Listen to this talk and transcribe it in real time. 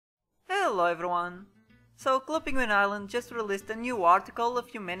Hello everyone! So Penguin Island just released a new article a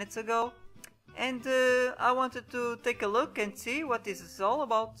few minutes ago, and I wanted to take a look and see what this is all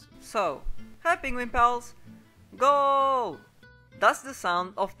about. So, hi Penguin Pals! Goal! That's the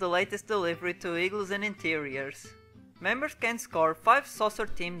sound of the latest delivery to Igloos and Interiors. Members can score 5 saucer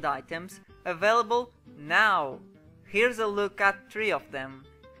themed items available now. Here's a look at 3 of them.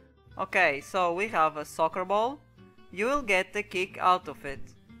 Okay, so we have a soccer ball. You will get a kick out of it.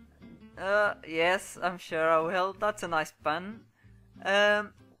 Yes, I'm sure I will. That's a nice pun.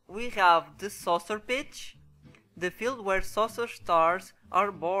 We have the saucer pitch, the field where saucer stars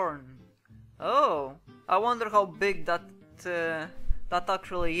are born. Oh, I wonder how big that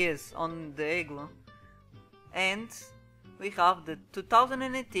actually is on the igloo. And we have the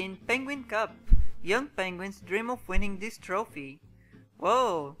 2018 Penguin Cup. Young penguins dream of winning this trophy.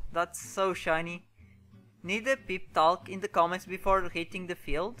 Whoa, that's so shiny. Need a peep talk in the comments before hitting the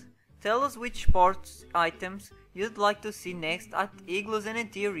field? Tell us which sports items you'd like to see next at Igloos and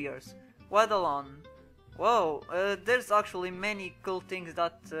Interiors. Waddle on. Whoa, there's actually many cool things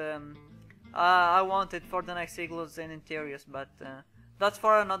that I wanted for the next Igloos and Interiors, but that's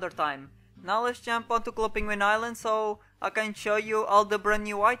for another time. Now let's jump onto Penguin Island so I can show you all the brand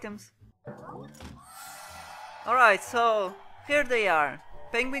new items. Alright, so here they are.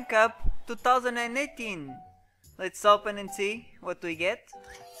 Penguin Cup 2018. Let's open and see what we get.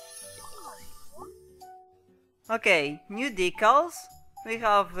 Okay, new decals. We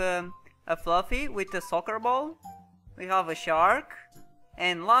have a Fluffy with a soccer ball. We have a shark.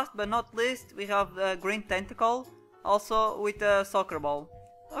 And last but not least, we have the green tentacle, also with a soccer ball.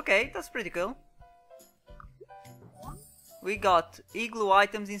 Okay, that's pretty cool. We got igloo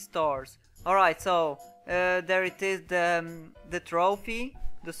items in stores. Alright, so there it is, the trophy,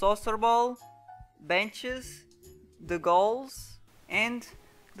 the saucer ball, benches, the goals, and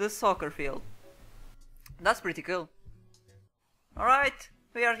the soccer field. That's pretty cool. Alright,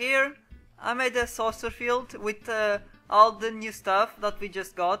 we are here. I made a saucer field with all the new stuff that we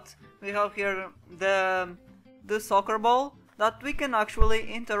just got. We have here the soccer ball that we can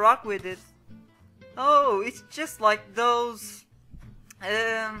actually interact with it. Oh, it's just like those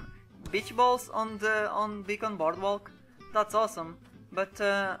beach balls on Beacon Boardwalk. That's awesome. But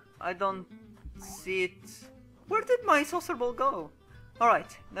I don't see it. Where did my saucer ball go?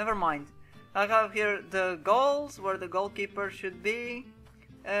 Alright, never mind. I have here the goals, where the goalkeeper should be.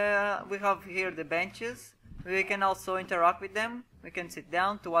 We have here the benches. We can also interact with them. We can sit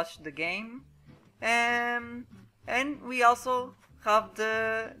down to watch the game. And we also have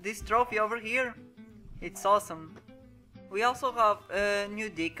this trophy over here. It's awesome. We also have new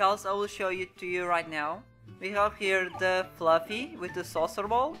decals. I will show it to you right now. We have here the Fluffy with the saucer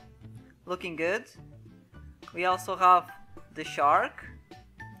ball. Looking good. We also have the shark.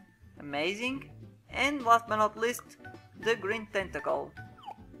 Amazing. And last but not least, the green tentacle.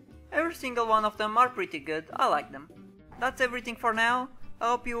 Every single one of them are pretty good. I like them. That's everything for now. I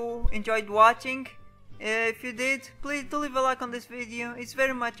hope you enjoyed watching. If you did, please do leave a like on this video. It's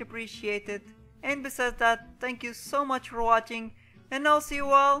very much appreciated. And besides that, thank you so much for watching. And I'll see you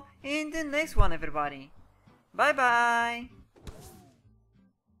all in the next one, everybody. Bye bye.